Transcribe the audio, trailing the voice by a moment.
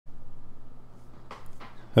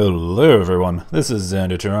Hello everyone, this is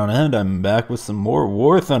Xandertron and I'm back with some more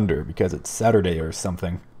War Thunder because it's Saturday or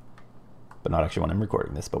something. But not actually when I'm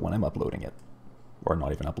recording this, but when I'm uploading it. Or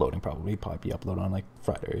not even uploading, probably be uploaded on like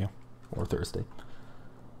Friday or Thursday.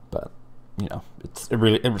 But, you know, it's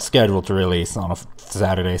scheduled to release on a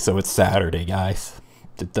Saturday, so it's Saturday, guys.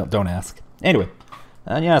 Don't ask. Anyway,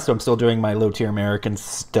 yeah, so I'm still doing my low-tier American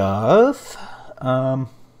stuff. Yeah,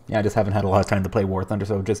 I just haven't had a lot of time to play War Thunder,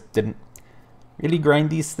 so just didn't really grind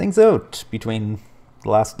these things out in the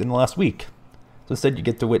last week. So instead you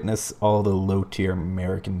get to witness all the low-tier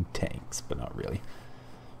American tanks, but not really.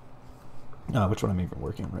 Which one am I even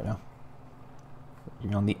working on right now?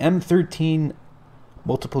 Working on the M13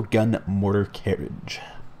 multiple gun mortar carriage.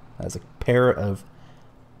 Has a pair of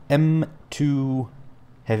M2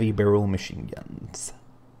 heavy barrel machine guns.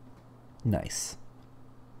 Nice.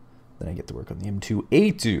 Then I get to work on the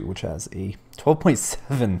M2A2, which has a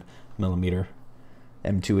 12.7 millimeter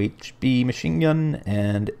M2 HB machine gun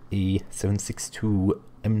and a 7.62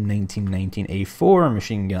 M1919A4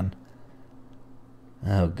 machine gun.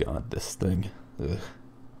 Oh god, this thing. Ugh.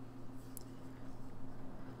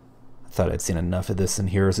 I thought I'd seen enough of this in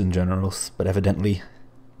Heroes and Generals, but evidently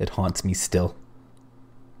it haunts me still.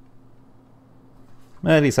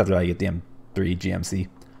 At least after I get the M3 GMC.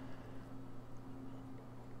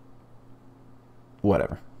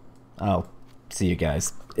 Whatever. I'll see you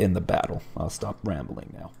guys in the battle. I'll stop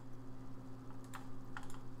rambling now.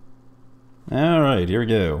 Alright, here we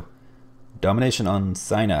go. Domination on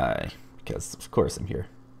Sinai. Because, of course, I'm here.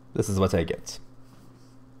 This is what I get.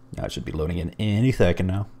 Now it should be loading in any second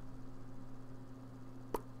now.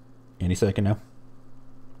 Any second now.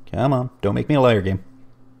 Come on, don't make me a liar game.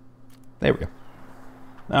 There we go.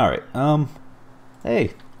 Alright,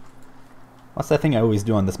 hey. What's that thing I always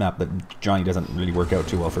do on this map that Johnny doesn't really work out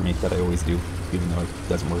too well for me, that I always do, even though it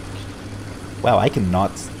doesn't work? Wow, I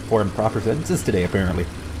cannot form proper sentences today, apparently.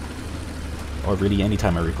 Or really any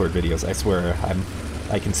time I record videos, I swear,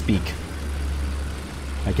 I can speak.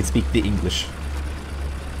 I can speak the English.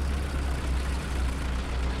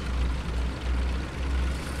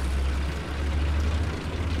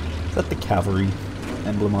 Is that the cavalry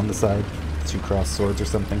emblem on the side? Two crossed swords or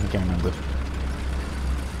something? I can't remember.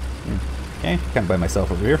 Okay, kind of by myself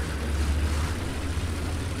over here.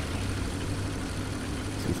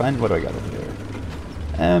 So we find, what do I got over there?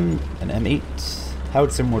 An M8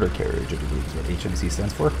 howitzer mortar carriage, I believe is what HMC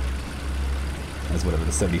stands for. That's whatever, the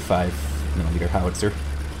 75mm howitzer.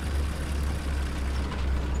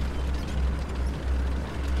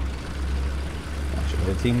 Actually,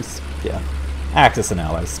 other teams, yeah. Axis and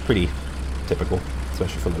allies, pretty typical,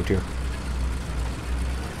 especially for low tier.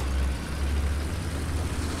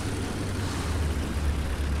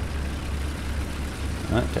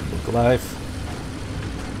 Alright, time to look alive.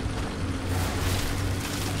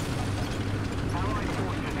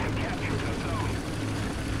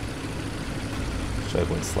 Should I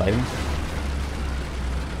avoid sliding?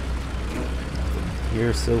 Nothing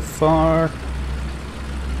here so far.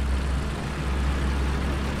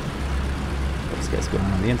 This guy's going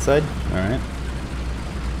on the inside. Alright.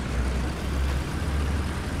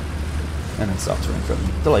 And then stops right in front of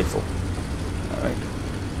me. Delightful. Alright.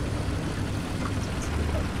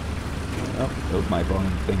 Oh, my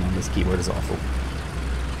volume thing on this keyboard is awful.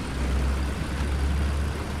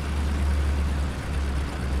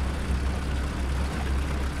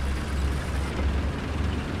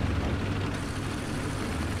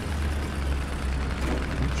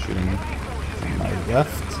 I'm shooting from my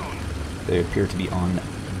left. They appear to be on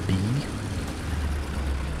B.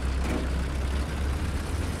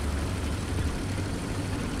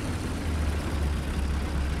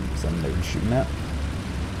 Something they're shooting at.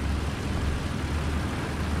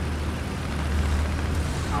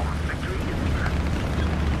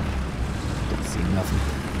 Nothing.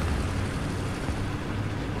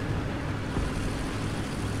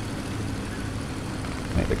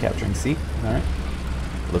 Right, they're capturing C. Alright.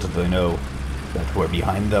 Little do they know that we're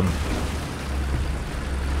behind them.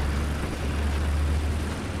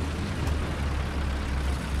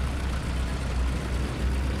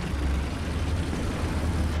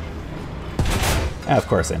 Ah, of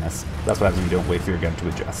course I miss. That's what happens when you don't wait for your gun to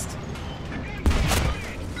adjust.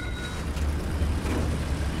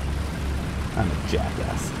 I'm a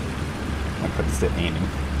jackass. I couldn't sit aiming.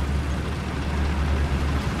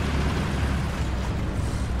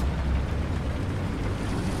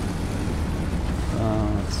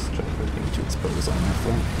 Let's try to put him to expose on that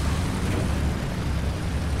front.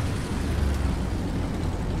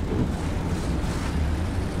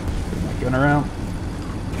 Put my gun around.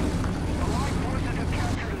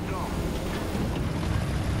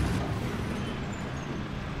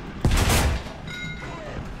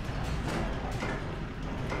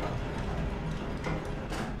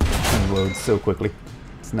 loads so quickly.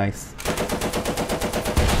 It's nice.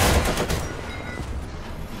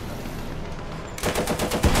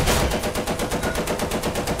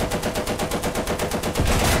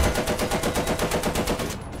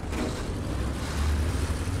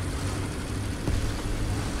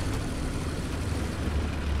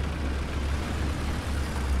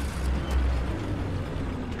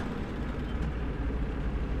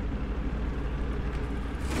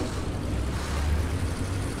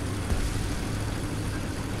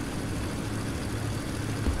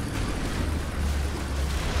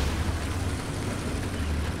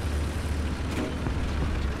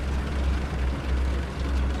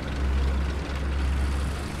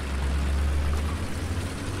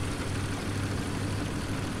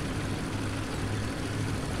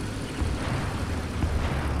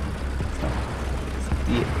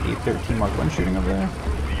 The 13 Mark 1 shooting over there.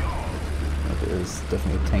 Oh, there's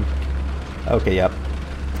definitely a tank. Okay, yep.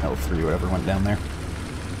 L3, whatever, went down there.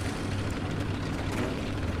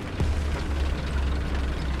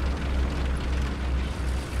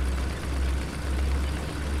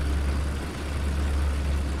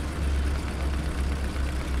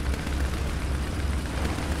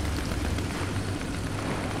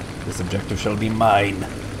 This objective shall be mine.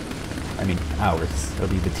 I mean, ours. It'll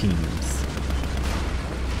be the team's.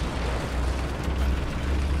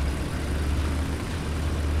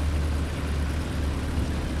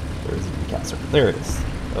 There it is.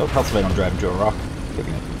 Oh, helps if I don't drive into a rock.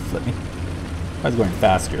 Thinking it can flip me. I was going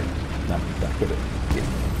faster. Not that good at getting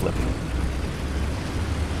flipping.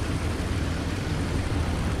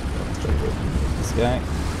 Let's try to go this guy.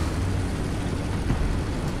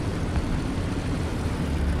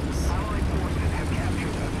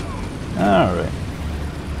 Alright.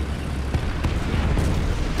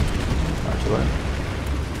 Artillery.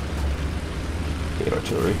 Hate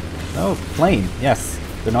artillery. Oh, plane. Yes.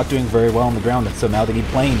 They're not doing very well on the ground, so now they need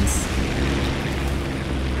planes.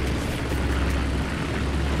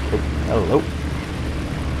 Oh, hello.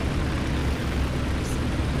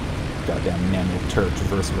 Goddamn manual turret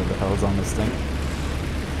traverse, where the hell is on this thing?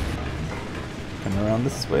 Coming around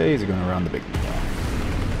this way, is he going around the big one?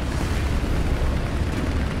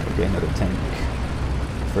 Okay, another tank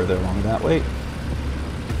further along that way.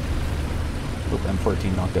 Oh,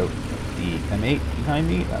 M14 knocked out the M8 behind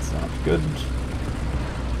me, that's not good.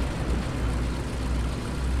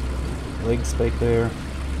 Leg spike there.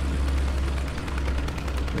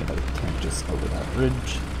 We have a tank just over that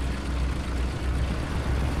bridge.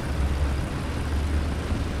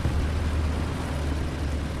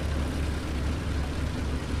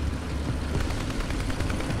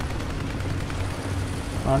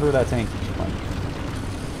 Under that tank. Come on.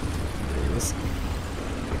 There it is.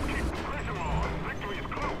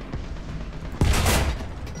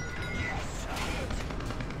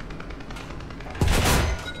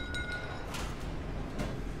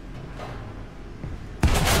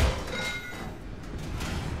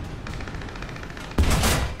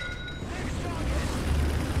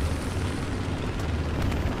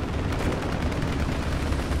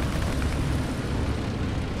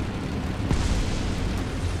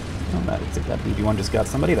 Looks like that BB1 just got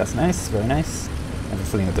somebody. That's nice. Very nice. I have a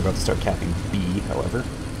feeling that they're about to start capping B, however.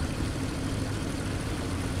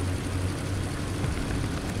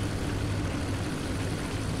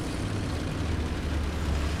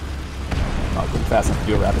 Not going fast enough to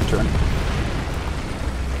do a rapid turn.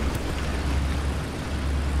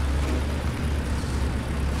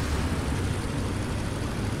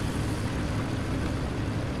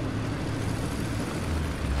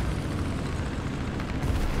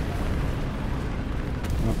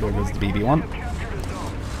 There goes the BB1.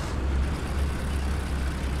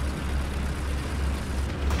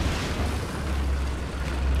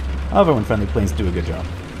 However, when friendly planes do a good job.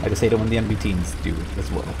 I just hate it when the enemy teams do as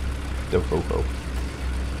well. Do-ho-ho.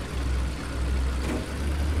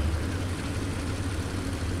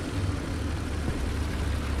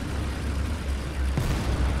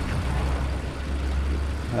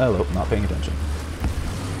 Hello, not paying attention.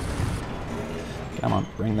 Come on,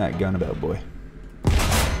 bring that gun about, boy.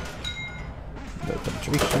 No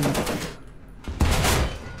penetration.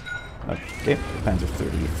 Okay, Panzer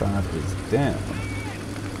 35 is down.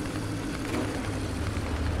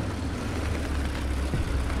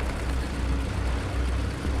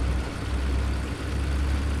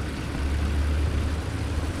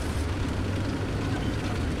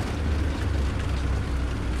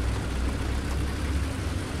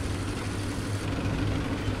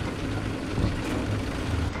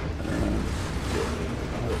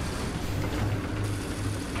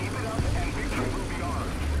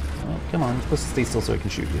 Come on, you're supposed to stay still so I can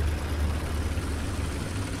shoot you.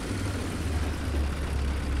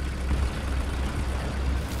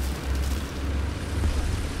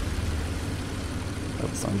 Oh,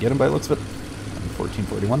 someone get him by the looks of it.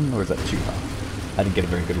 1441, or is that Chuha? I didn't get a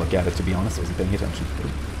very good look at it, to be honest. I wasn't paying attention.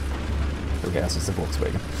 Okay, that's just a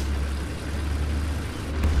Volkswagen.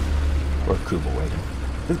 Or Kubelwagen.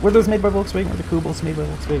 Were those made by Volkswagen? Were the Kubels made by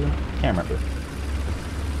Volkswagen? Can't remember.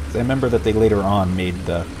 I remember that they later on made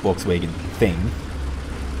the Volkswagen thing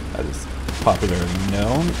that is popularly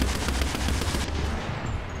known.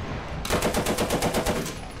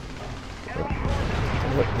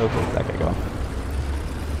 Okay, that guy gone.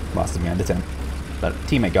 Lost him behind the 10. But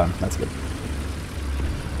teammate gone, that's good.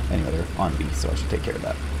 Anyway, they're on B, so I should take care of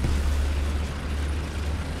that.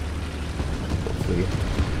 Hopefully,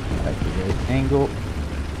 at the right angle.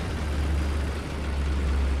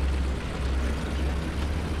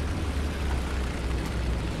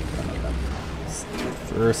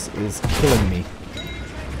 First is killing me.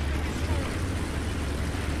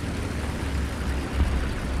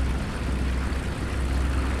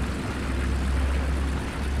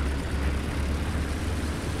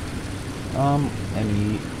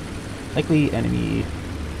 Enemy, likely enemy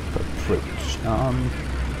approach.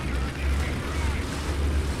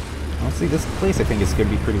 Honestly, this place I think is going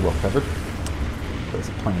to be pretty well covered. There's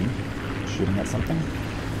a plane shooting at something.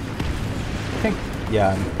 I think, yeah,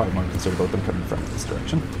 I'm probably more concerned about them coming from this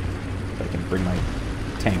direction. If I can bring my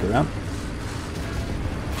tank around.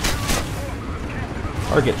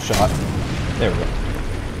 Or get shot. There we go.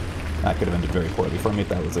 That could have ended very poorly for me if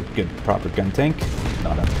that was a good, proper gun tank.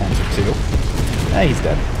 Not a Panzer II. Ah, he's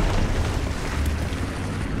dead.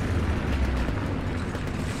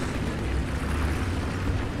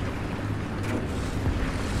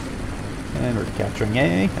 And we're capturing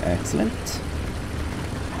A. Excellent.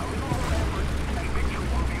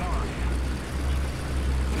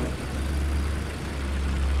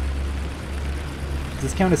 Does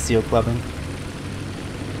this count as seal clubbing?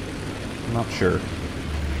 I'm not sure.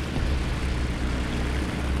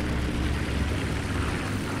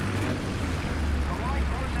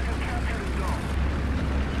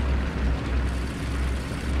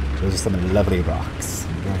 Those are some lovely rocks.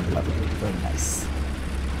 Very lovely, very nice.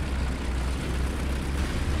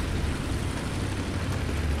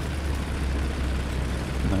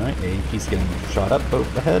 Alright, AP's getting shot up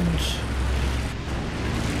overhead.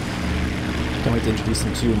 Can't wait to introduce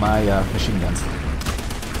him to my machine guns.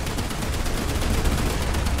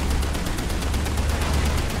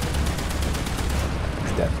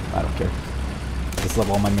 He's dead. I don't care. Just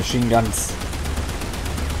love all my machine guns.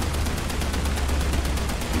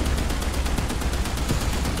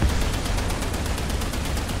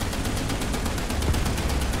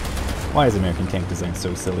 Why is American tank design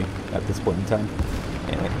so silly at this point in time?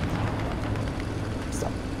 Anyway.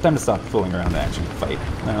 Stop. Time to stop fooling around and actually fight.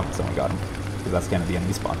 No, someone got him. Because that's kind of the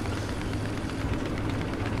enemy spawn.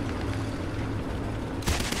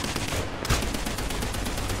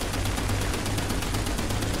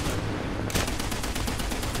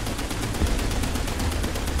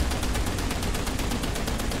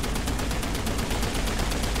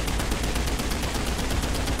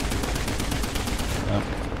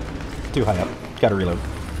 Too high up. Gotta reload.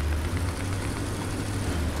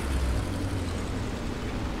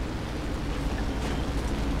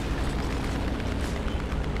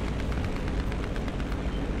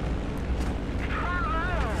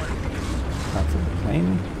 Not from the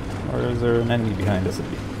plane? Or is there an enemy behind us?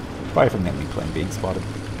 Probably from the enemy plane being spotted.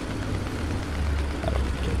 I don't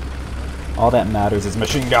care. All that matters is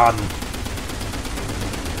machine gun!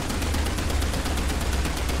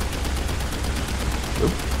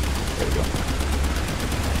 Oop. There we go.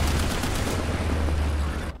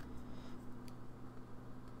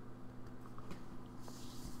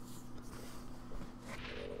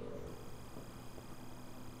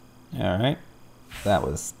 Alright. That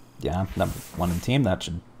was, yeah, number one in the team. That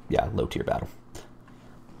should, yeah, low tier battle.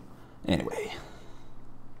 Anyway.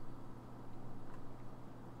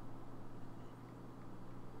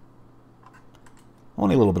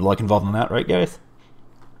 Only a little bit of luck involved in that, right, guys?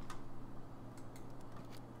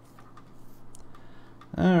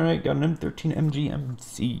 Alright, got an M13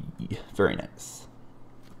 MGMC. Very nice.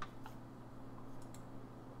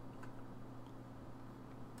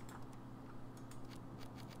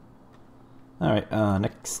 Alright,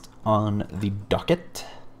 next on the docket,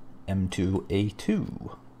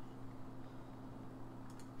 M2A2.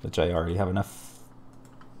 Which I already have enough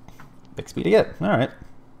XP to get. Alright.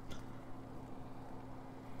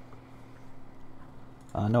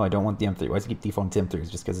 No, I don't want the M3. Why does it keep defaulting to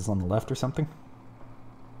M3s? Just because it's on the left or something?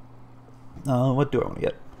 What do I want to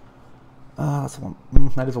get? That's one.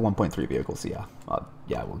 That is a 1.3 vehicle, so yeah.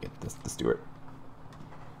 Yeah, we'll get this, the Stewart.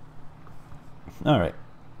 Alright.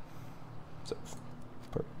 So,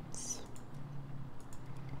 parts.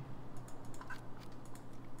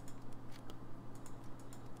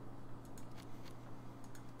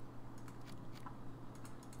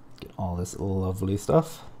 this lovely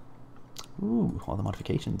stuff. Ooh, all the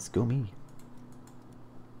modifications. Go me.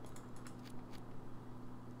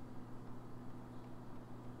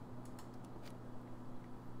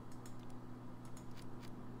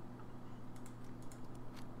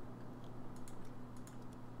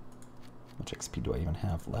 How much XP do I even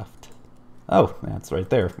have left? Oh, that's right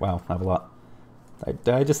there. Wow, I have a lot. Did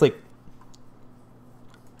I just like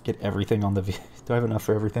get everything on the do I have enough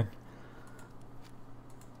for everything?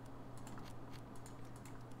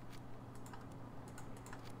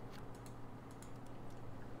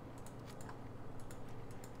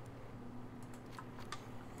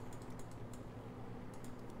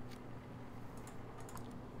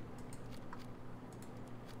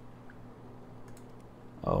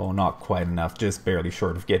 Oh, not quite enough. Just barely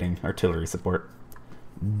short of getting artillery support.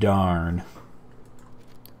 Darn.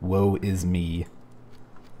 Woe is me.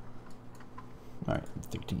 Alright,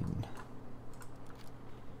 13.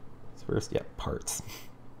 So first, yeah, parts.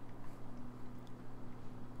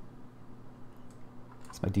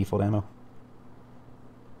 It's my default ammo.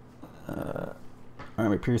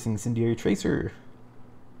 Armor piercing incendiary tracer.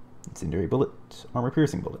 Incendiary bullet. Armor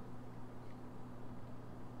piercing bullet.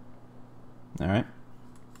 Alright.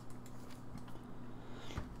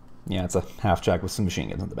 Yeah, it's a half jack with some machine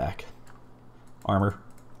guns in the back. Armor?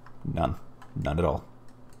 None. None at all.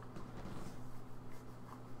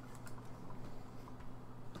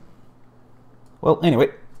 Well,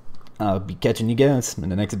 anyway, I'll be catching you guys in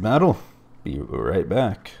the next battle. Be right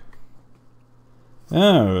back.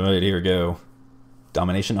 Alright, here we go.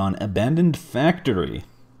 Domination on Abandoned Factory.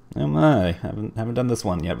 Oh my, haven't done this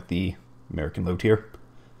one yet with the American low tier.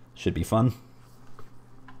 Should be fun.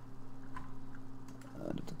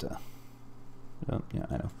 Oh, yeah,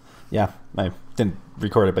 I know. Yeah, I didn't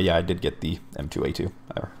record it, but yeah, I did get the M2A2.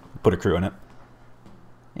 Or put a crew in it.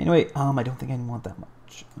 Anyway, I don't think I want that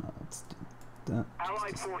much. Let's do that.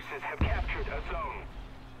 Allied forces have captured a zone.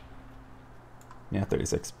 Yeah,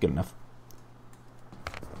 36. Good enough.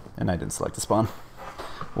 And I didn't select a spawn.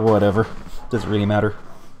 Whatever. Does it really matter?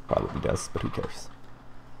 Probably does, but who cares?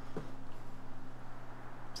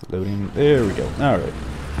 It's loading. There we go. Alright.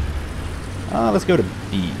 Let's go to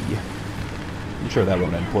B. I'm sure that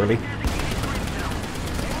won't end poorly.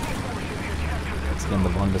 It's been the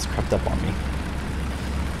one that's crept up on me.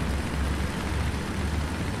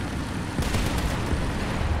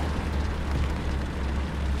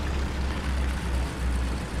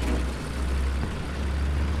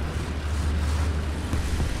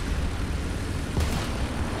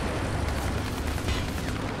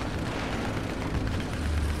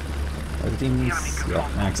 Everything's, yeah,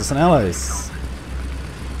 Axis and allies.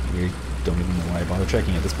 We don't even know why I bother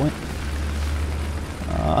checking at this point.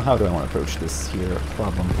 How do I want to approach this here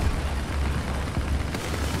problem?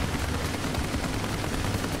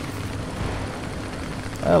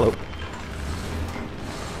 Hello.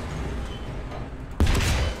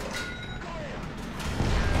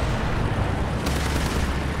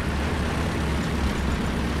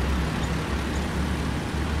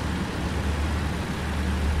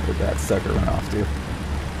 Where'd that sucker run off to?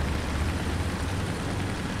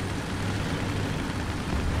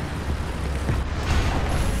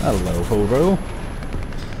 Hello, hobo.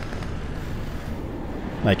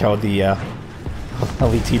 Like how the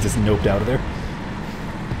LET just noped out of there.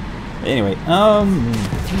 Anyway,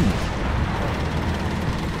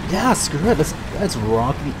 yeah, screw it. Let's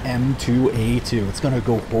rock the M2A2. It's gonna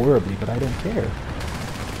go horribly, but I don't care.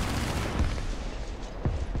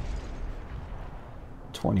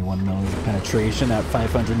 21 mils of penetration at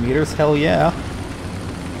 500 meters. Hell yeah.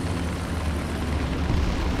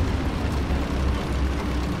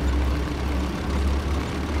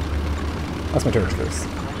 That's my turret traverse.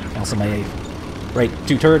 Also my right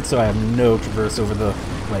 2 turrets, so I have no traverse over the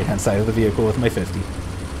right-hand side of the vehicle with my 50.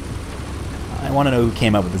 I want to know who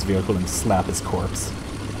came up with this vehicle and slap his corpse.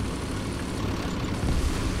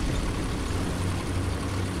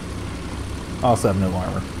 Also have no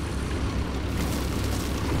armor.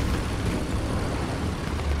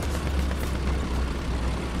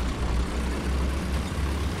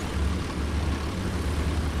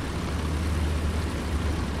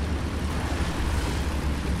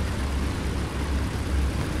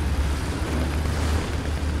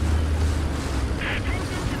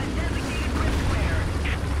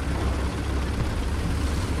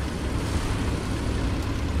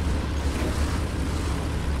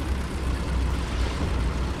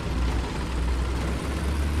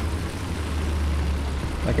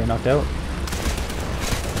 That guy knocked out?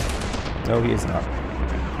 No, he is not.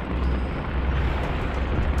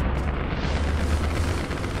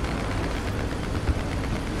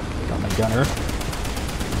 Got my gunner.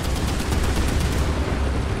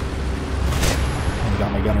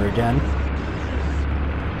 got my gunner again.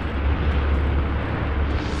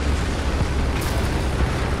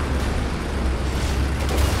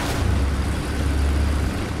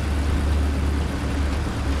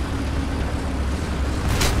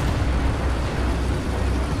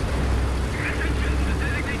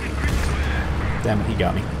 Damn it, he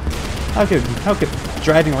got me. How could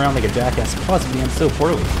driving around like a jackass possibly end so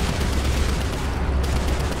poorly?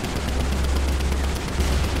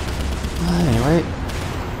 Anyway,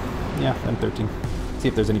 yeah, M13. See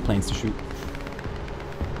if there's any planes to shoot.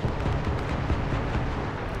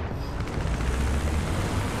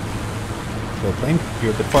 Go plane,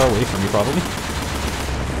 you're a bit far away from me probably.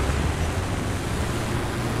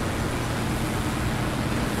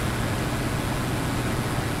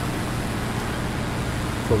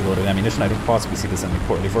 Fully loaded ammunition, I don't possibly see this ending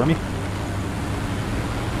poorly for me.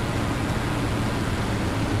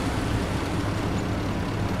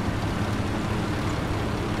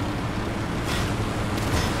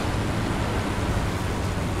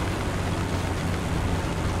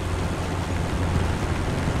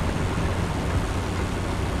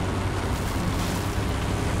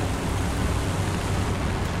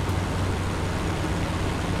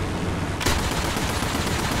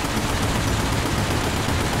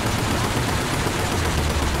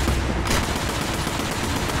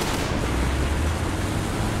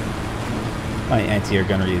 My anti-air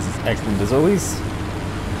gunnery is excellent as always.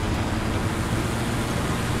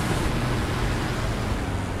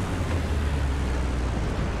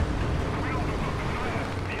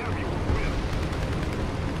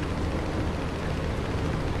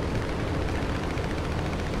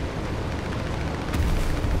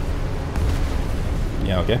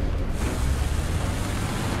 Yeah, okay.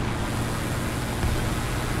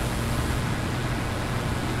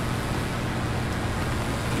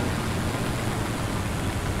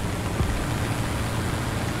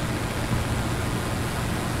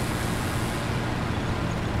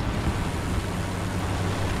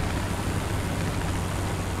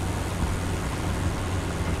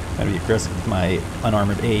 Gotta be aggressive with my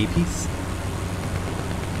unarmored AAPs.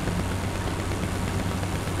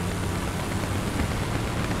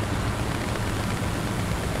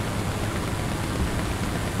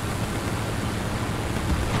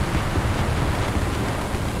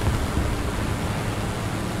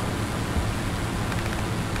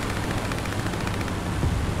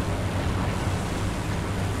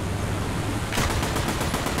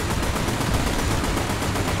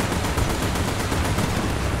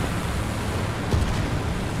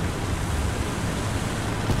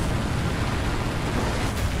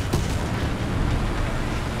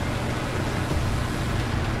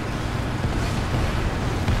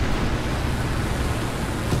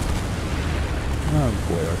 Oh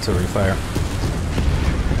boy, artillery fire.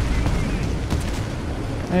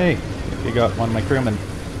 Hey, you got one of my crewmen.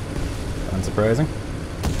 Unsurprising.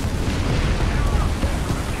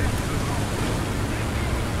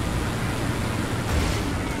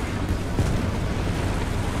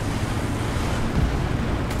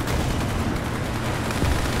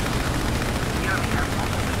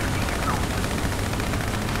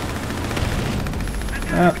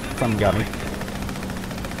 Ah, something got me.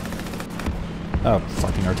 Oh,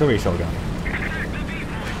 fucking artillery shell gun.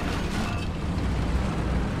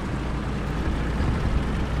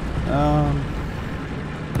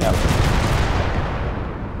 Yeah.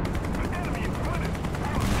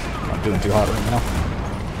 Not doing too hot right now.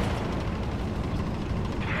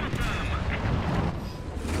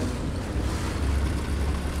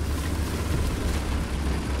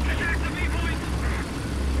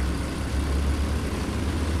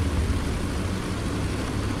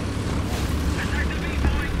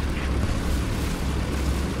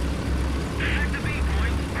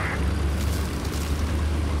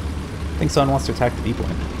 I think someone wants to attack the B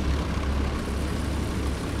point.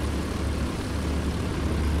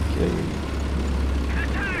 Okay.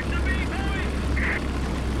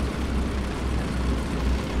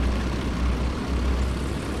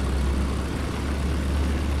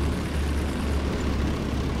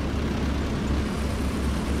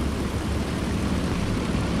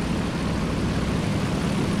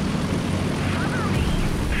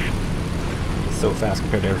 So fast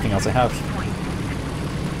compared to everything else I have.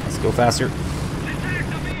 Let's go faster.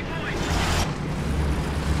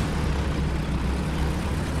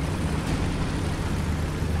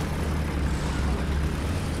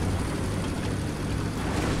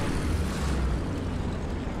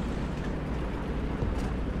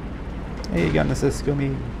 Hey, you got an assist, go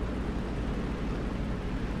me.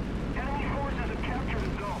 Enemy forces have captured the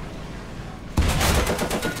zone.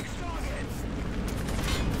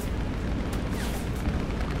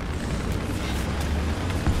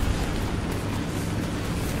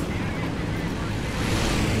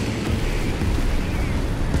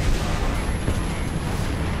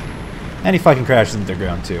 And he fucking crashes into the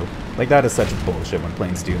ground too. Like, that is such bullshit when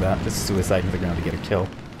planes do that. Just suicide into the ground to get a kill.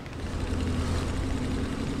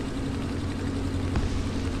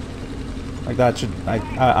 Like, that should...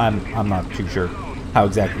 I'm not too sure how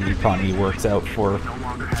exactly the economy works out for...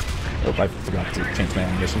 Oh, I forgot to change my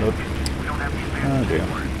ammunition mode. Oh, dear.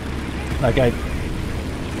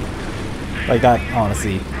 Like, that,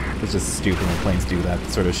 honestly, is just stupid when planes do that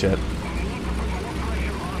sort of shit.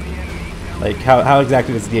 Like, how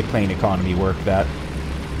exactly does the plane economy work that...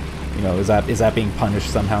 You know, is that being punished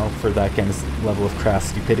somehow for that kind of level of crass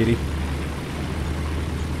stupidity?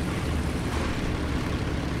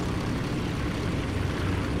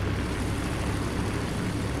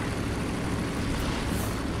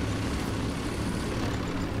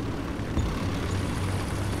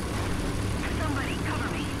 Somebody cover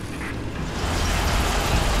me.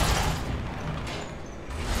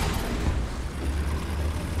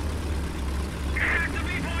 Attack the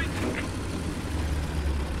B point.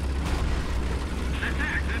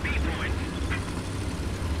 Attack the B point.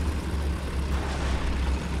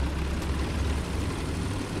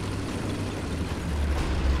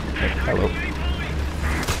 Hello.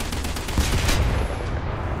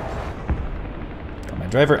 Got my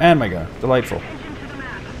driver and my gun. Delightful.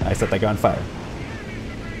 I set that gun on fire.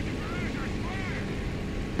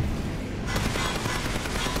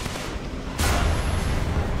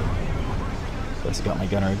 Guess I got my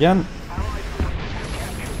gunner again.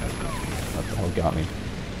 What the hell got me?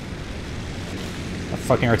 That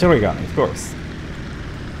fucking artillery got me, of course.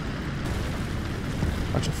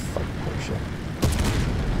 Bunch of fucking horseshit.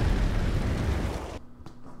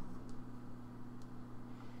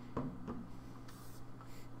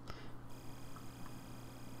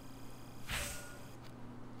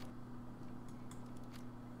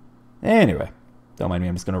 Anyway, don't mind me,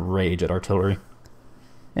 I'm just gonna rage at artillery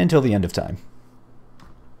until the end of time.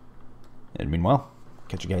 And meanwhile,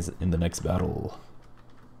 catch you guys in the next battle.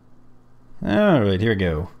 Alright, here we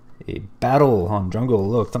go. A battle on jungle.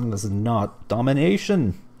 Look, something that's not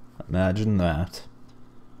domination. Imagine that.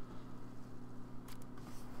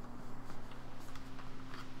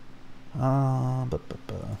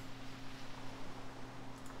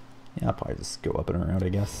 Yeah, I'll probably just go up and around, I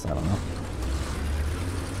guess. I don't know.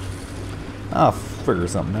 I'll figure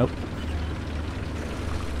something out.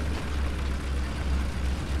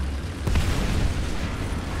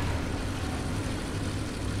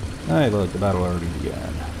 Hey, look, the battle already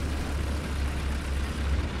began.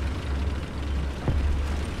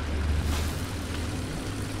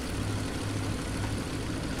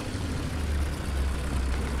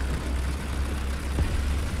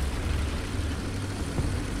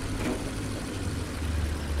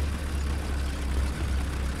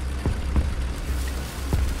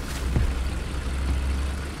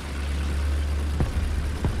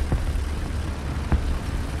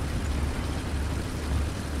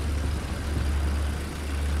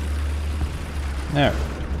 There.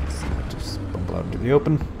 Let's just bump out into the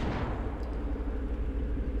open.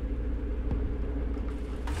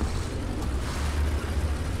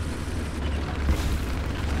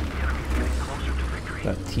 Is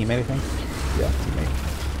that teammate, I think? Yeah, teammate.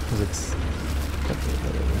 Because it's... There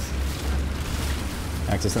it is.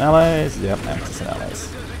 Axis and allies? Yep, Axis and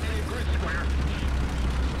allies.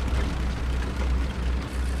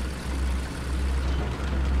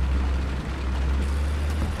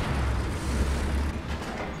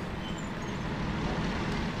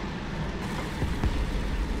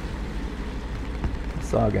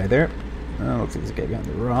 Saw a guy there. Looks like there's a guy behind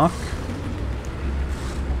the rock.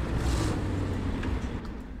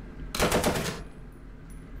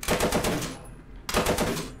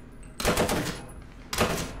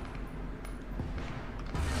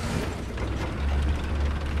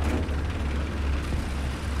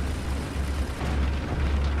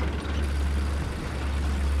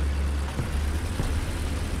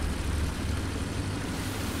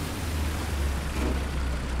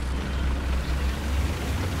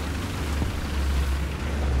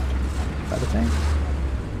 The thing.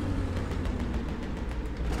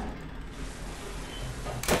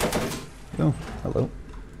 Oh, hello.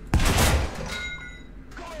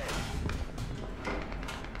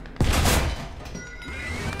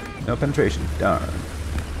 No penetration. Darn.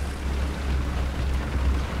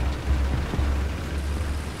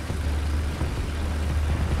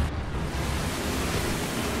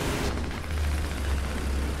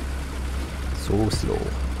 So slow.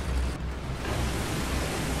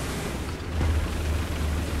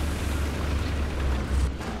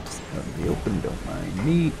 The open, don't mind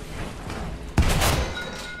me.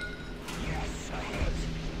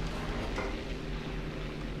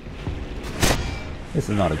 This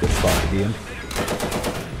is not a good spot to be in.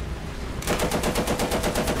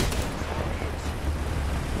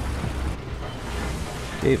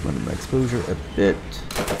 Dave, limit my exposure a bit.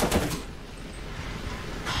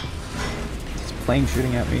 This plane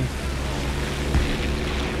shooting at me.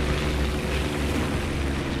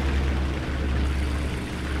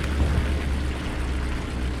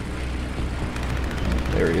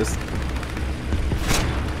 There he is.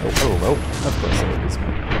 Oh, of course there is.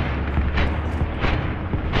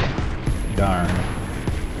 Darn.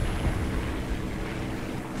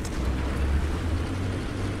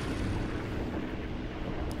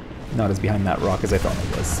 Not as behind that rock as I thought I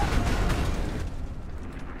was.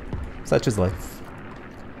 Such is life.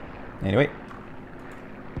 Anyway.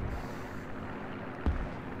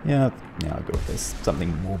 Yeah, I'll go with this.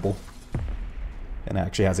 Something mobile. And it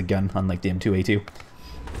actually has a gun, unlike the M2A2.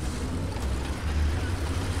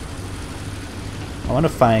 I want to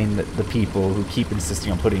find the people who keep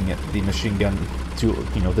insisting on putting the machine gun,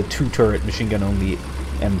 the two-turret machine gun only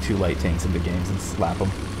M2 light tanks into games and slap them.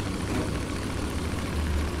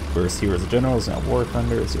 First Heroes and Generals, now War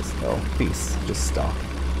Thunder. It's just, oh, please, just stop.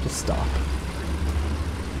 Just stop.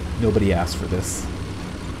 Nobody asked for this.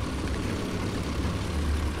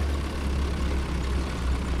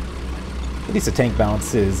 At least the tank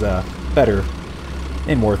balance is better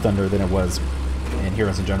in War Thunder than it was in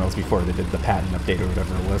Heroes and Generals before they did the patent update or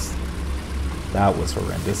whatever it was. That was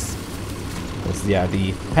horrendous. Yeah,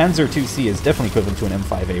 the Panzer IIc is definitely equivalent to an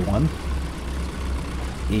M5A1.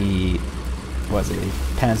 The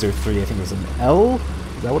Panzer III, I think it was an L?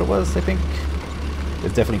 Is that what it was, I think?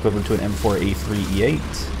 It's definitely equivalent to an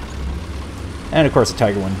M4A3E8. And of course the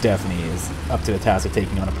Tiger one definitely is up to the task of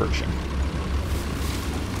taking on a Pershing.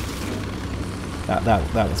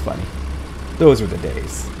 That was funny. Those were the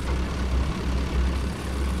days.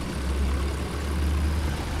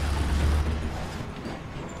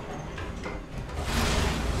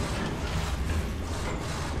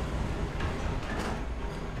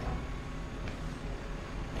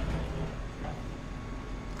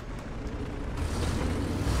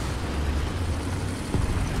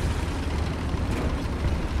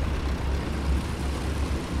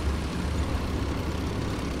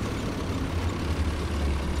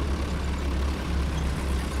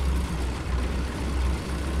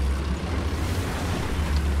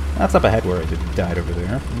 That's up ahead where I died over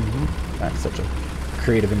there. I'm such a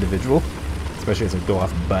creative individual, especially as I go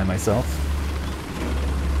off by myself.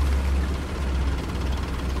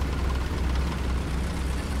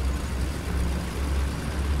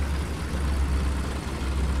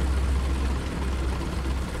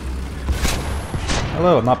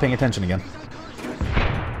 Hello, I'm not paying attention again.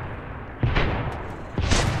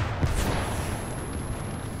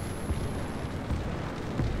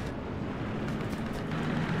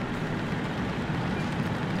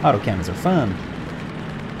 Auto cannons are fun.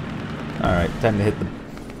 Alright, time to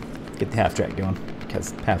get the half track going,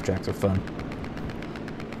 because half tracks are fun.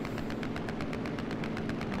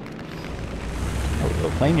 Oh, little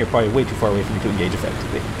plane, you're probably way too far away for me to engage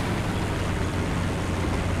effectively.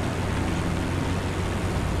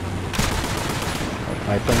 Oh,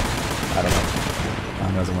 my plane? I don't know.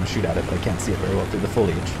 I don't want to shoot at it, but I can't see it very well through the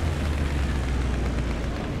foliage.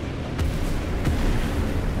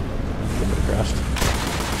 Somebody crashed.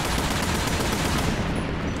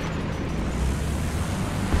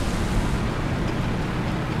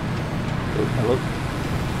 Hello.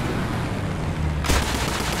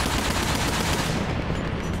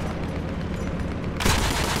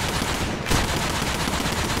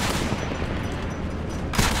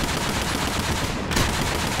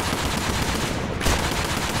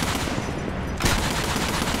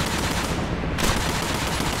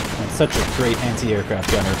 That's such a great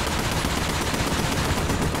anti-aircraft gunner.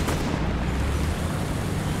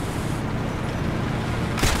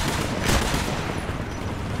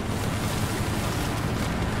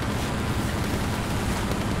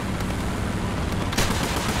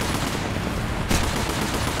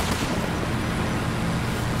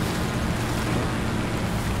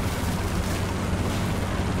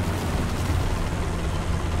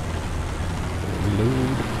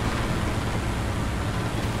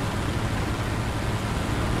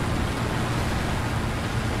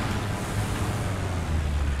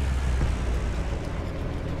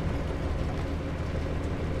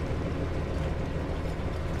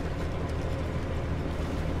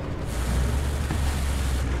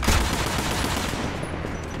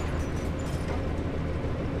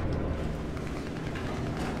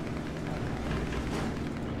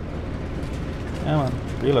 Come on,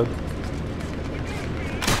 reload.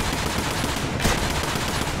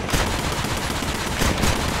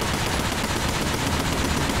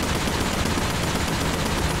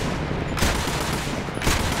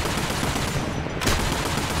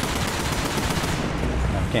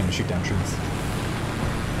 Can't even shoot down trees.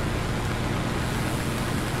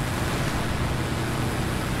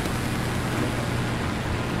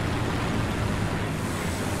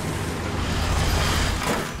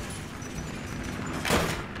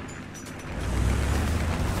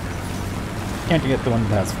 Can't you get the one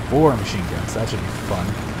that has 4 machine guns? That should be fun.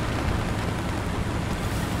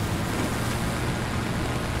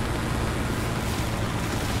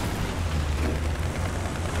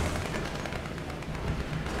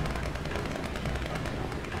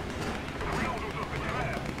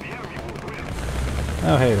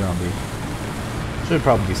 Oh hey, they're on B. Should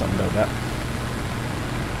probably do something about that.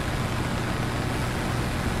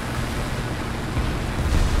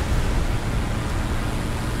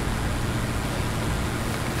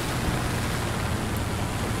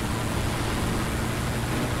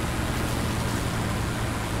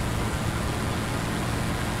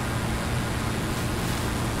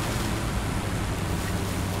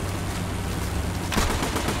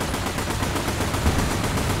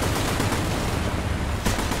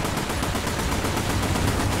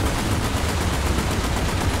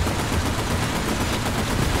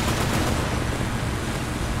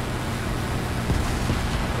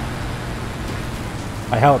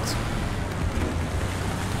 I helped.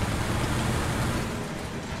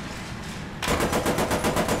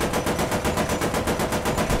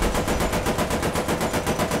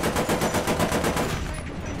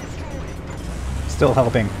 Still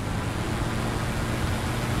helping.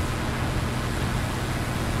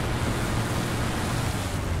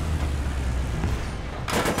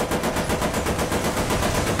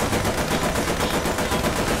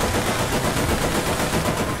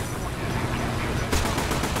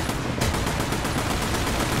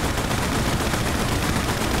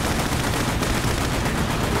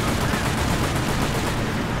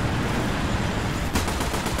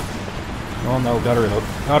 Oh no, gotta reload.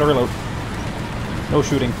 Gotta reload. No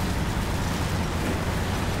shooting.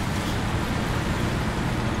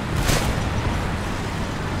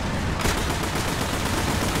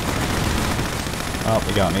 Oh,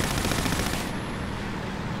 they got me.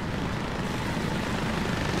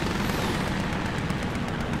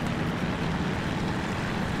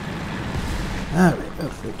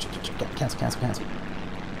 Alright, cancel.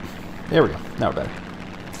 There we go. Now we're better.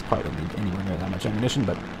 Probably don't need anywhere near that much ammunition,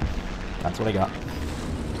 but that's what I got.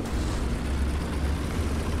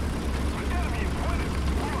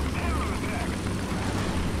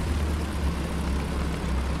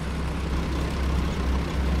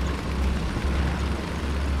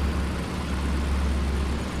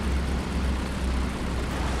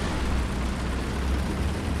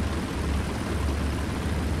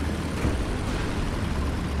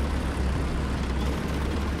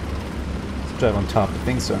 Drive on top of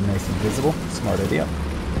things so I'm nice and visible. Smart idea.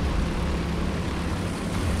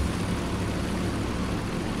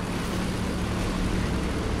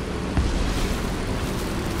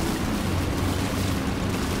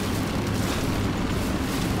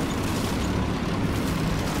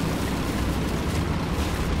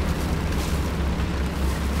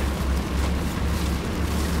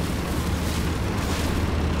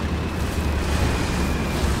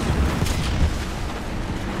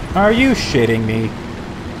 Are you shitting me?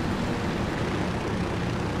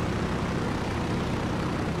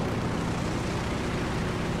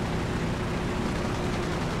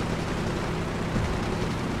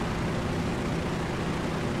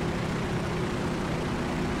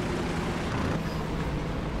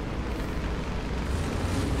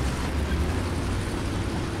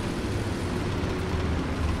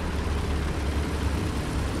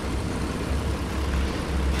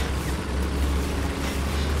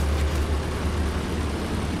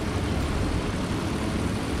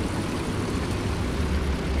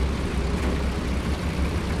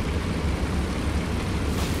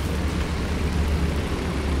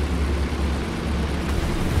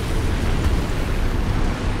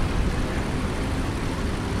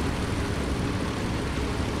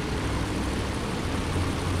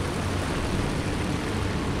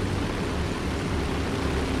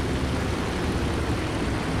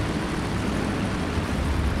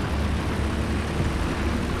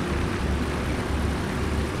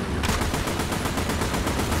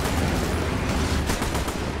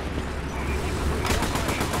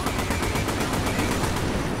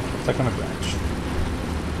 Stuck on a branch.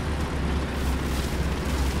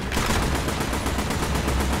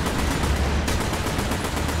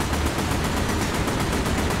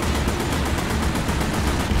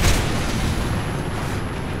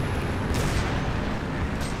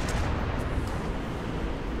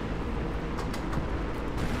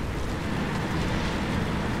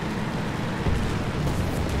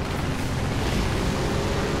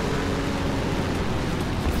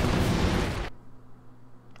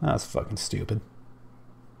 That's fucking stupid.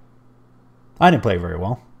 I didn't play very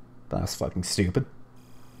well, but that was fucking stupid.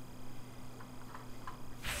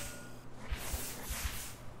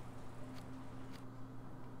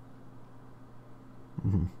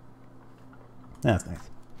 That's nice.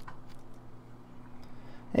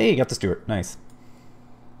 Hey, you got the Stuart. Nice.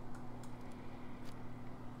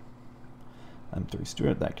 M3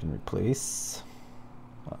 Stuart, that can replace.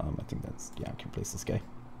 I think that's, yeah, I can replace this guy.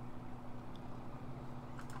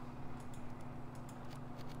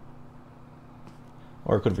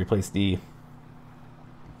 Or it could have replaced the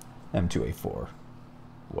M2A4.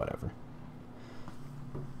 Whatever.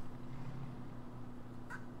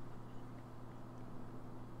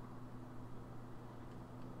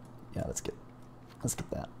 Yeah, let's get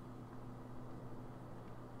that.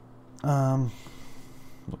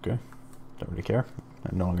 Okay. Don't really care.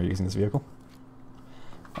 I'm no longer using this vehicle.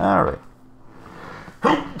 Alright.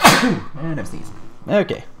 And I've sneezed.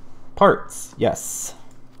 Okay. Parts, yes.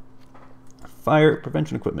 Fire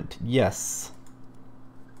prevention equipment, yes.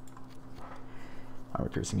 Armor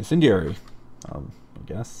piercing incendiary, I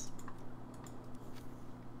guess.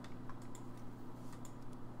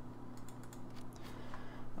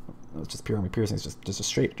 It's just pure armor piercing. It's just a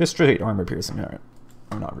straight armor piercing. All right,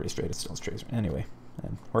 or not really straight. It's still straight. Anyway,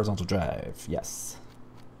 and horizontal drive, yes.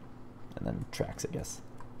 And then tracks, I guess.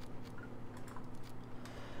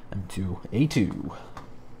 M2A2.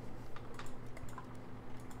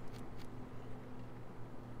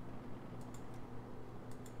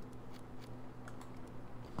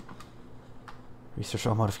 Research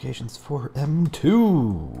all modifications for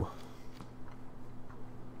M2.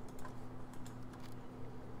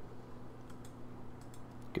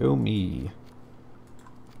 Go me.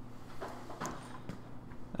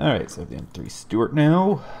 Alright, so I have the M3 Stuart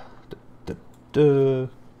now.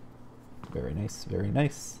 Very nice, very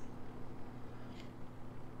nice.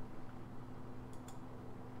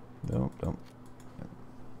 Don't.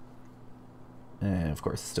 And of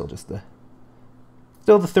course, still the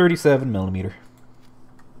 37mm.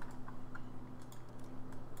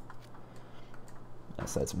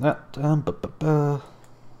 Aside from that,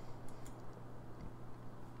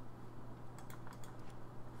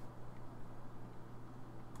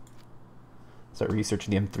 start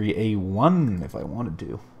researching the M3A1 if I wanted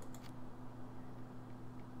to.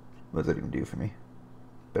 What does that even do for me?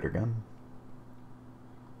 Better gun?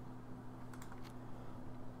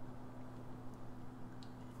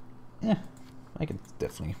 Yeah, I can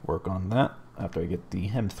definitely work on that. After I get the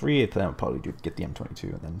M3, I plan I'll probably get the M22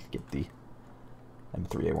 and then get the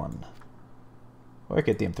M3A1. Or I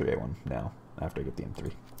get the M3A1 now, after I get the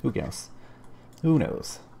M3. Who knows? Who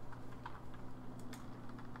knows?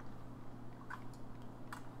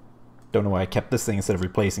 Don't know why I kept this thing instead of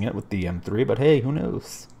replacing it with the M3, but hey, who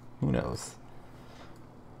knows? Who knows?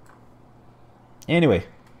 Anyway,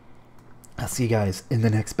 I'll see you guys in the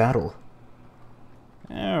next battle.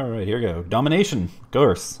 Alright, here we go. Domination, of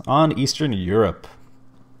course, on Eastern Europe.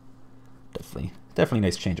 Definitely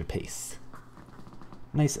nice change of pace.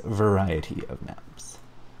 Nice variety of maps.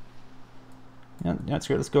 Yeah, that's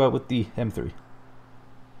great. Let's go out with the M3.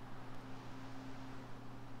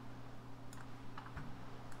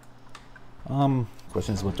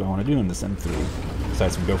 Question is, what do I want to do in this M3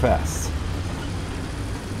 besides from go fast?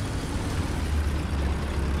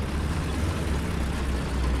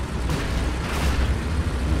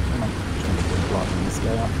 Blocking this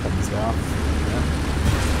guy off, cutting this guy off. Yeah.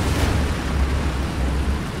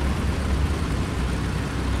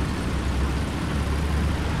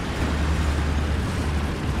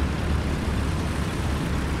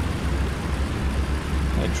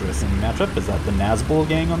 Interesting matchup. Is that the Nazbol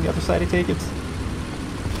gang on the other side, I take it?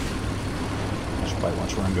 I should probably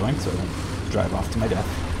watch where I'm going so I don't drive off to my death.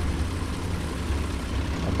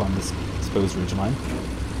 Up on this exposed ridgeline.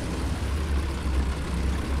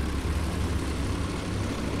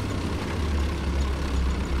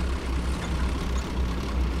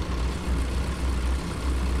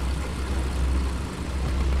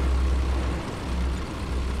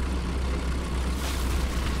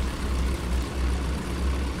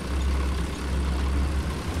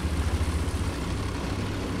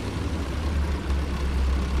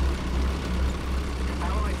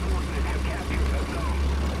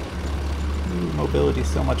 Mobility is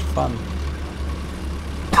so much fun.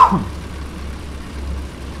 Enemy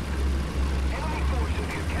forces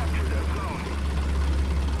have captured that zone.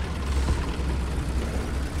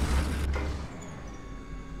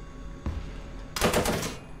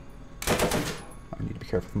 I need to be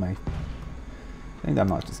careful with my... I think I'm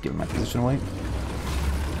not just giving my position away.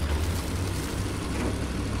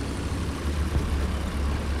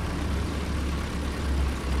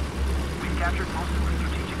 captured most of the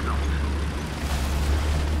strategic zones.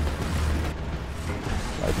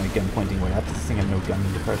 Why is my gun pointing way up? This thing had no gun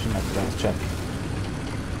depression. That's what I was checking.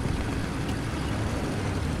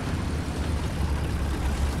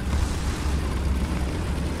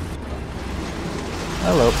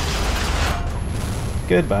 Hello.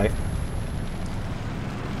 Goodbye. I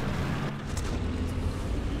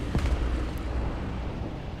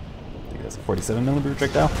think that's a 47mm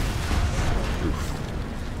projectile. Oof.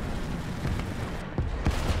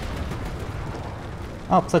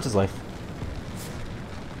 Oh, such is life.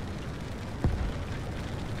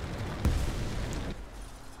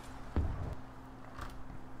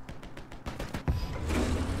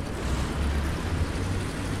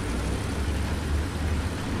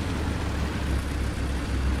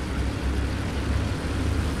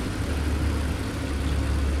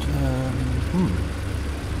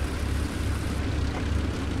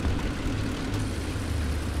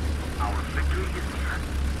 Our victory is near.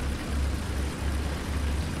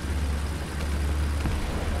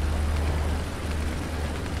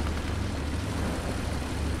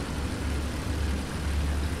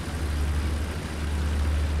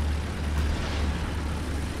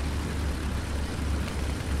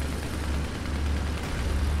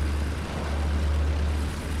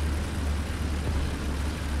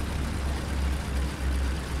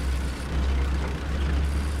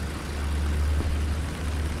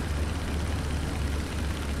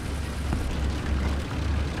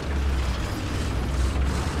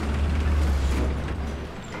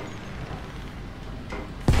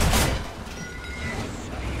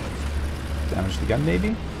 Damage the gun, maybe?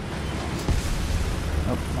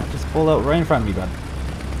 Nope, not just pull out right in front of me, bud.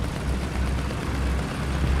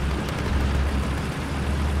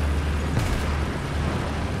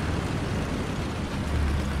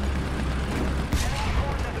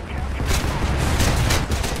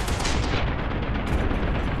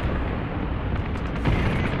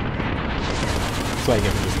 That's why I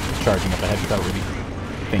get just charging up ahead without really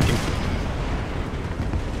thinking.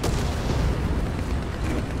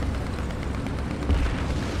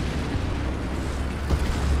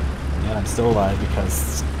 And I'm still alive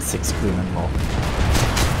because 6 crewmen roll.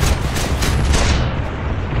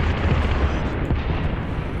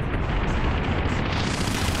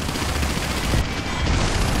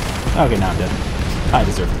 Okay, now I'm dead. I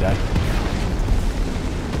deserve to die.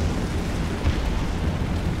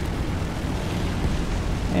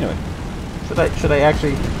 Anyway, should I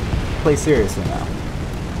actually play seriously now?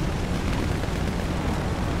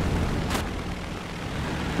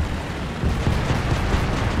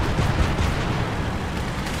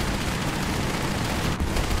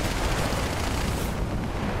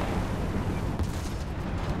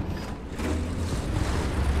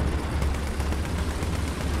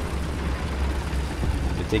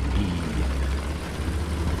 Take B.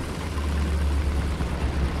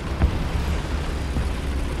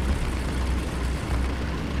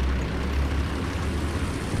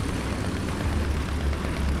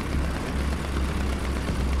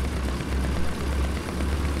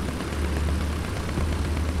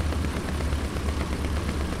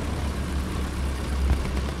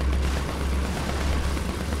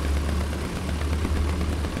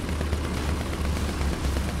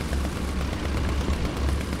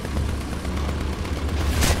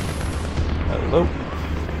 Hello.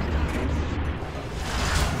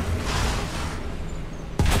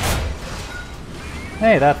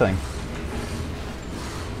 Hey, that thing.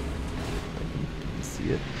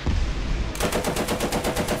 See it?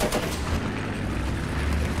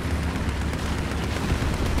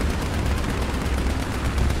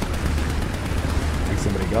 Think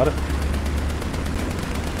somebody got it?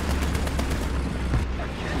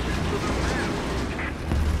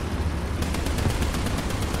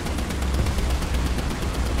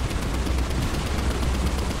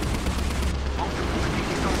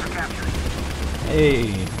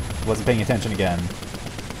 Hey, wasn't paying attention again.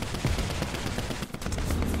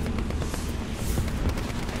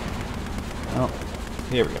 Oh,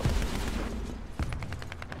 here we go.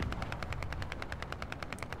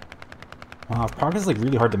 Wow, progress is like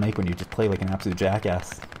really hard to make when you just play like an absolute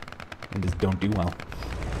jackass and just don't do well.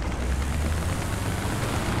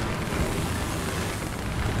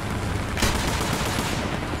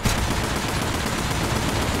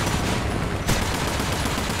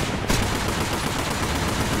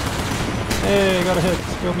 Hey, got a hit.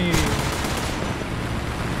 Kill me.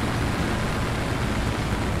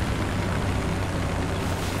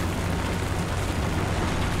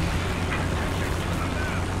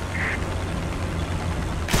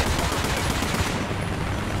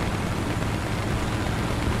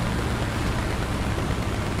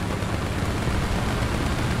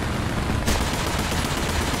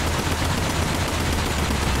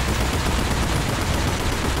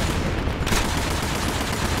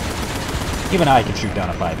 Even I can shoot down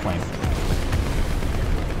a biplane.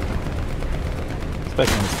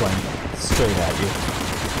 Especially when it's flying straight at you.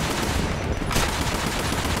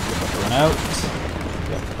 Run out.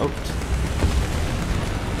 Yep, out.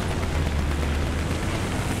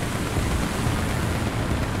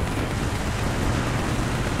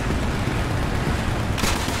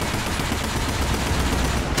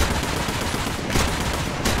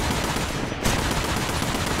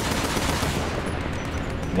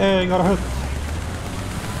 Yay, got a hook.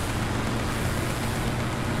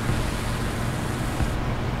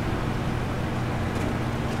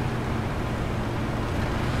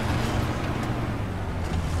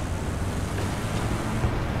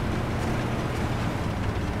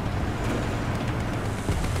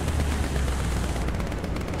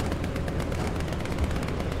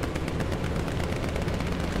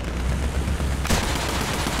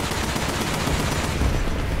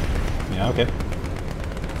 Yeah, okay.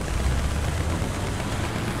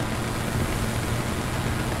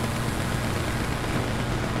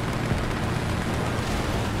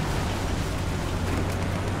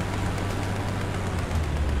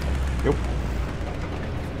 Yep.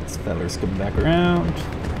 This feller's coming back around.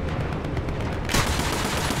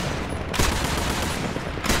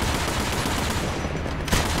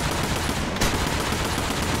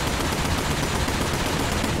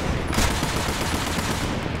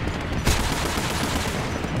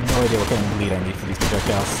 No idea what kind of bleed I need for these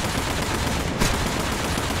projectiles.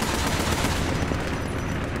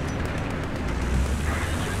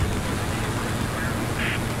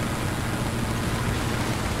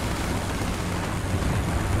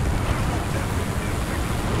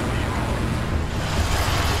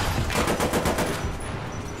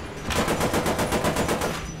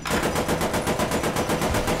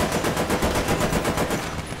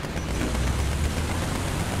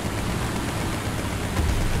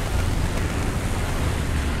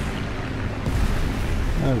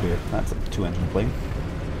 Oh dear, that's a two-engine plane.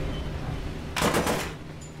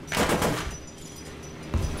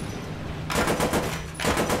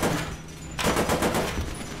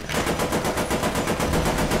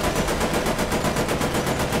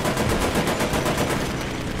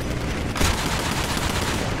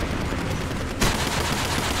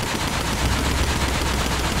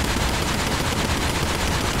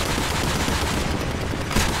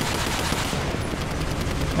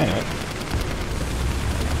 Anyway.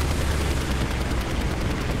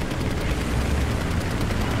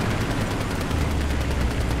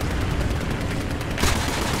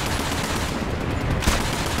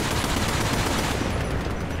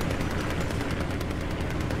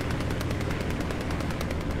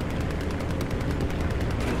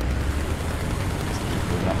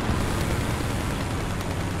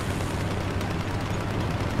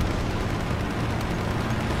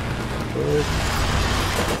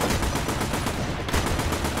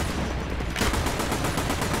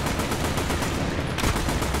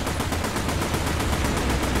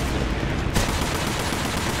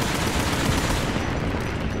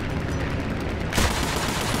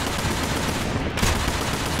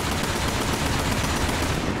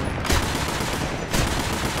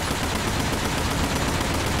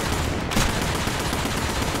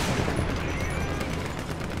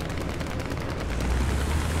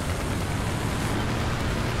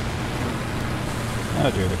 Oh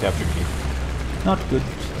dear, they captured me. Not good,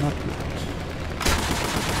 not good.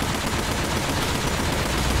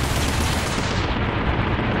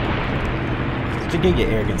 Did you get your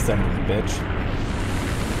arrogant son of a bitch?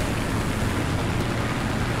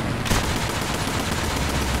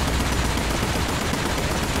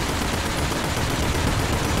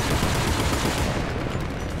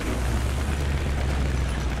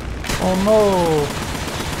 Oh no!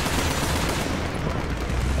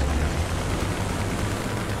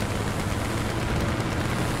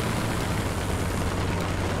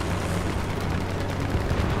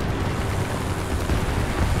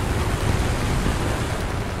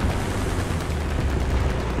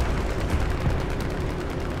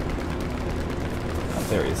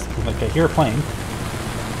 There he is. Okay, hear a plane.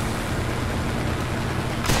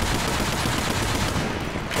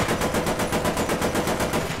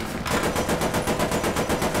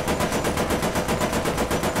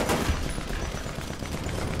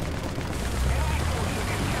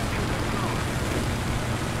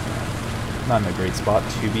 Not in a great spot,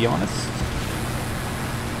 to be honest.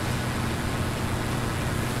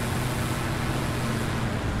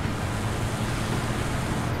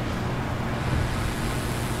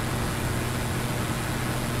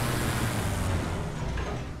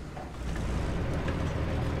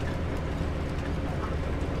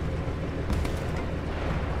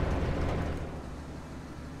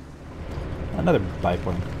 Another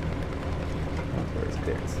biplane. Oh, where is it?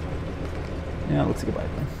 There it is. Yeah, it looks like a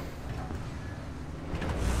biplane.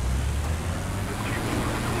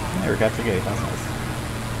 Yeah, we're capturing gate. That's nice.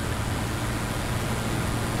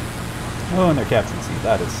 Oh, and they're capturing C.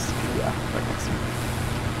 That is, yeah, that makes sense.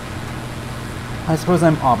 I suppose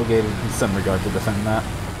I'm obligated in some regard to defend that.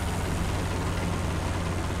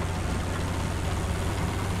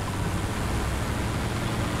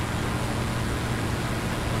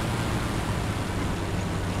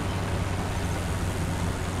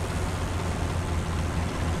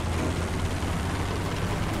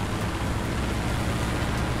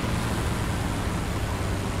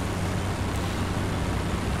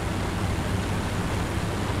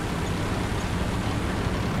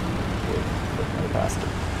 Bastard.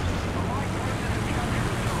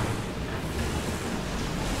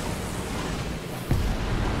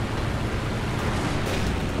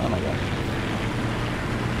 Oh my god.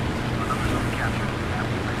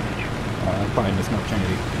 Probably missed an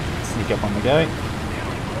opportunity to sneak up on the guy.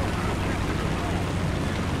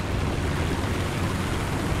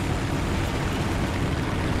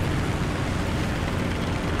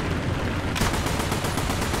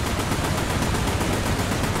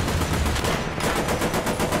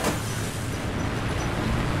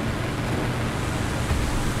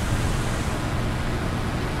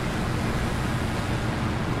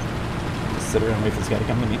 Sit around and wait for this guy to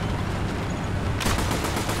come to me.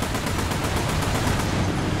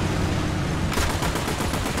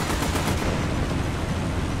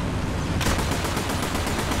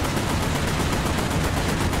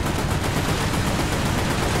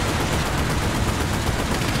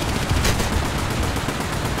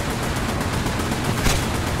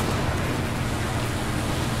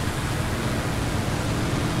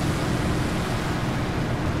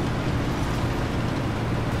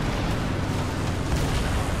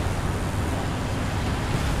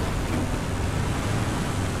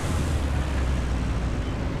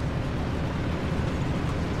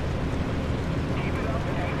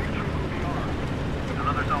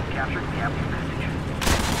 Captured, we have your message.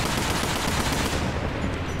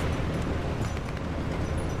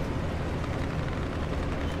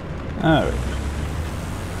 Alright.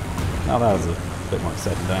 Now that was a bit more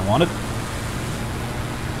exciting than I wanted.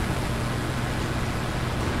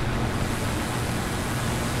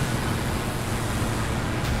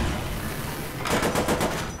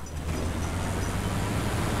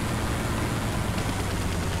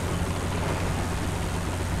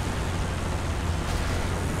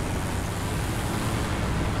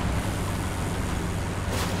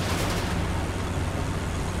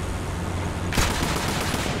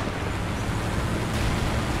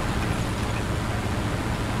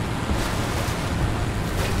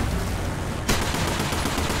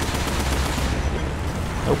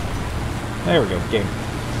 There we go, game.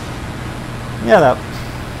 Yeah,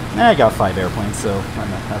 I got 5 airplanes, so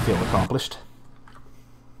I feel accomplished.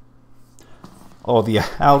 All the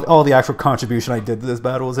actual contribution I did to this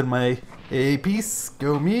battle was in my A piece.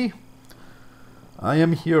 Go me. I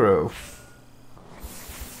am hero.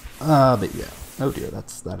 But yeah. Oh dear, that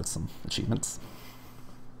is some achievements.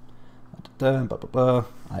 Eye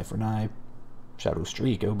for an eye. Shadow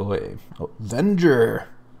streak. Oh boy. Oh, Avenger.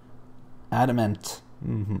 Adamant.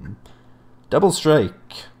 Double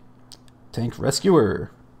strike. Tank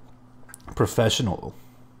rescuer. Professional.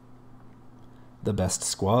 The best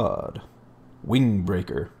squad.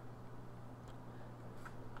 Wingbreaker.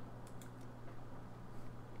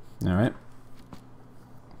 Alright.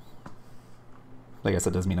 I guess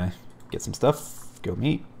that does mean I get some stuff. Go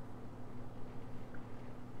meet.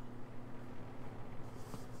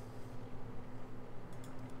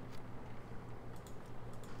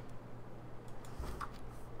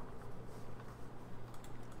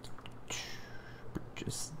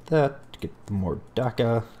 Just that to get more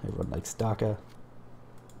Dakka. Everyone likes Dakka.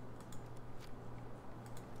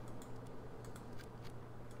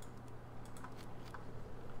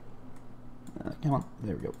 Come on,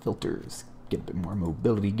 there we go. Filters. Get a bit more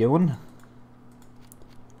mobility going.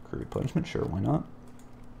 Crew punishment, sure, why not?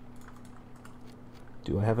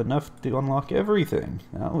 Do I have enough to unlock everything?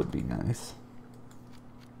 That would be nice.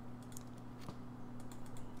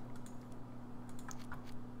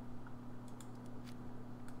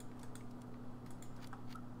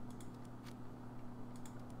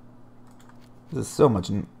 This is so much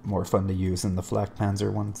more fun to use than the Flak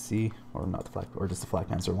Panzer 1C, or not the Flak, or just the Flak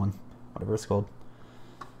Panzer 1, whatever it's called.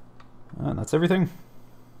 And that's everything.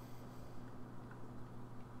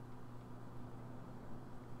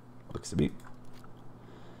 Looks to be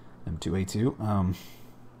M2A2.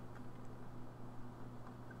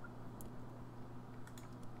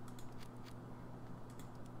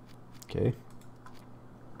 Okay.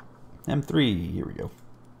 M3, here we go.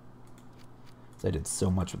 I did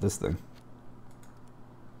so much with this thing.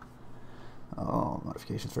 Oh,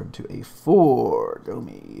 modifications for M2A4. Go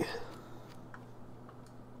me.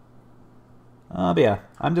 But yeah,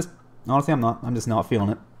 honestly, I'm just not feeling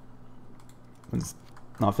it. I'm just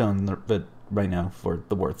not feeling it right now for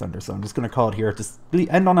the War Thunder, so I'm just going to call it here. Just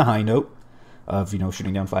end on a high note of, you know,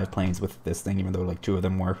 shooting down 5 planes with this thing, even though like 2 of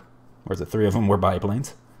them were, or is it 3 of them were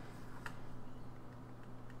biplanes?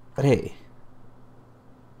 But hey,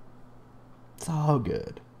 it's all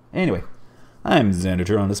good. Anyway, I'm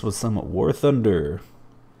Xandertron. This was some War Thunder.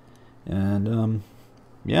 And,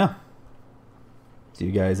 yeah. See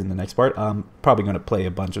you guys in the next part. I'm probably going to play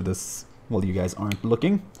a bunch of this while you guys aren't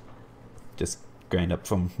looking. Just grind up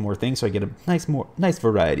some more things so I get a nice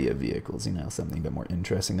variety of vehicles, you know, something a bit more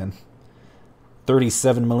interesting than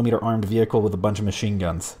 37mm armed vehicle with a bunch of machine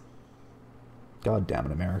guns. God damn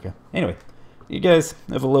it, America. Anyway, you guys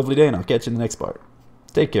have a lovely day, and I'll catch you in the next part.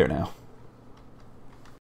 Take care now.